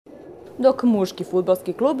Dok muški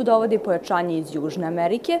fudbalski klub dovodi pojačanje iz Južne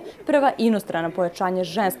Amerike, prva inostrana pojačanja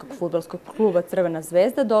ženskog fudbalskog kluba Crvena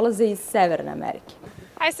zvezda dolaze iz Severne Amerike.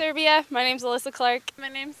 Hi Serbia, my name's Alyssa Clark. My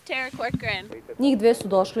name's Tara Corcoran. Njih dve su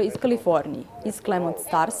došle iz Kalifornije, iz Clemont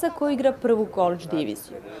Starsa koji igra prvu college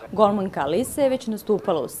diviziju. Golmanka Alyssa je već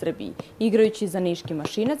nastupala u Srbiji, igrajući za niški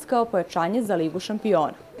Mašinac kao pojačanje za Ligu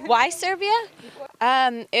šampiona. Why Serbia?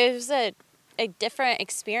 It was a different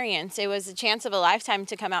experience. It was a chance of a lifetime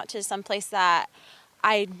to come out to some place that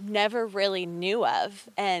I never really knew of.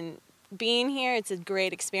 And being here, it's a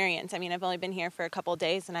great experience. I mean, I've only been here for a couple of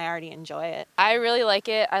days and I already enjoy it. I really like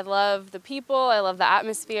it. I love the people. I love the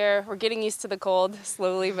atmosphere. We're getting used to the cold,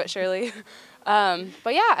 slowly but surely.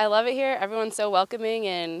 But yeah, I love it here. Everyone's so welcoming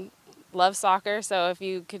and love soccer, so if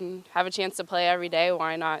you can have a chance to play every day,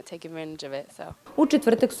 why not take advantage of it? So. U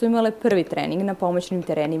četvrtak su imale prvi trening na pomoćnim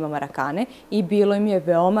terenima Marakane i bilo im je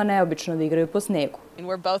veoma neobično da igraju po snegu.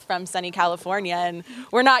 We're both from sunny California and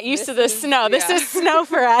we're not used to the snow. This is snow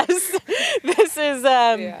for us. This is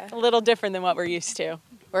a little different than what we're used to.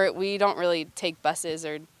 We don't really take buses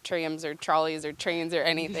or trams or trolleys or trains or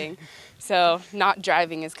anything. So not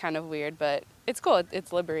driving is kind of weird, but it's cool.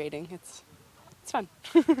 It's liberating. It's fun.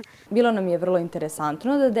 Bilo nam je vrlo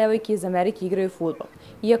interesantno da devojke iz Amerike igraju fudbal.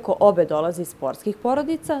 Iako obe dolaze iz sportskih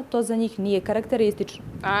porodica, to za njih nije karakteristično.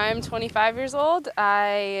 I'm 25 years old.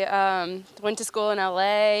 I went to school in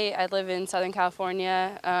LA. I live in Southern California.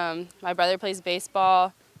 My brother plays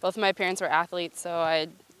baseball. Both of my parents were athletes, so I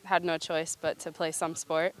had no choice but to play some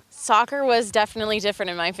sport. Soccer was definitely different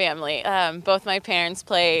in my family. Both my parents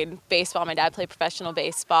played baseball. My dad played professional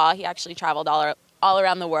baseball. He actually traveled all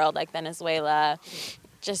around the world, like Venezuela,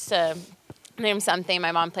 just to name something.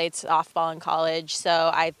 My mom played softball in college, so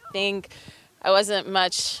I think I wasn't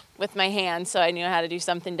much with my hands, so I knew how to do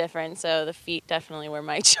something different, so the feet definitely were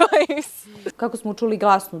my choice. Kako smo čuli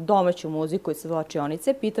glasnu domaću muziku iz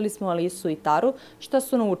svlačionice, pitali smo Alisu i Taru šta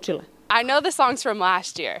su naučile. I know the songs from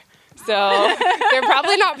last year, so they're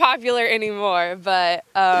probably not popular anymore, but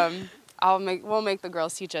we'll make the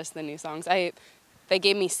girls teach us the new songs. They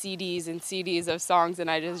gave me CDs and CDs of songs, and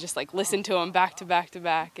I just like listened to them back to back to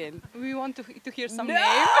back. And we want to hear some names.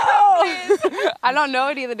 I don't know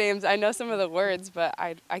any of the names. I know some of the words, but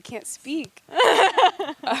I can't speak.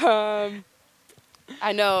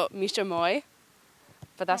 I know Misha Moy,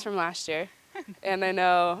 but that's from last year, and I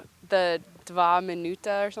know the Dva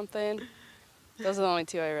Minuta or something. Those are the only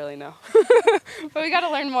two I really know. But we got to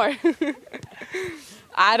learn more.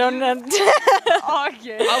 I don't know.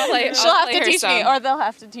 Okay. She'll have to teach me, or they'll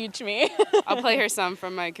have to teach me. I'll play her some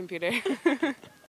from my computer.